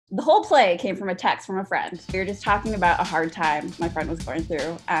The whole play came from a text from a friend. We were just talking about a hard time my friend was going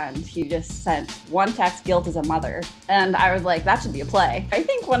through, and he just sent one text, guilt as a mother. And I was like, that should be a play. I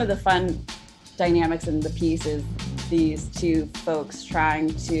think one of the fun dynamics in the piece is these two folks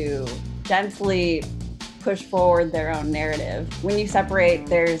trying to gently push forward their own narrative. When you separate,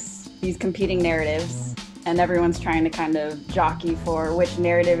 there's these competing narratives, and everyone's trying to kind of jockey for which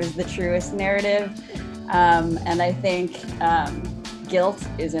narrative is the truest narrative. And I think guilt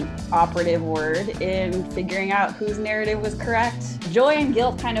is an operative word in figuring out whose narrative was correct. Joy and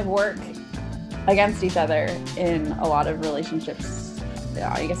guilt kind of work against each other in a lot of relationships.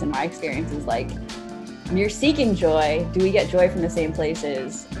 I guess in my experience is like, you're seeking joy. Do we get joy from the same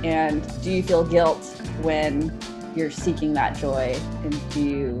places? And do you feel guilt when you're seeking that joy? And do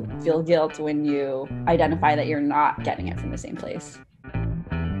you feel guilt when you identify that you're not getting it from the same place?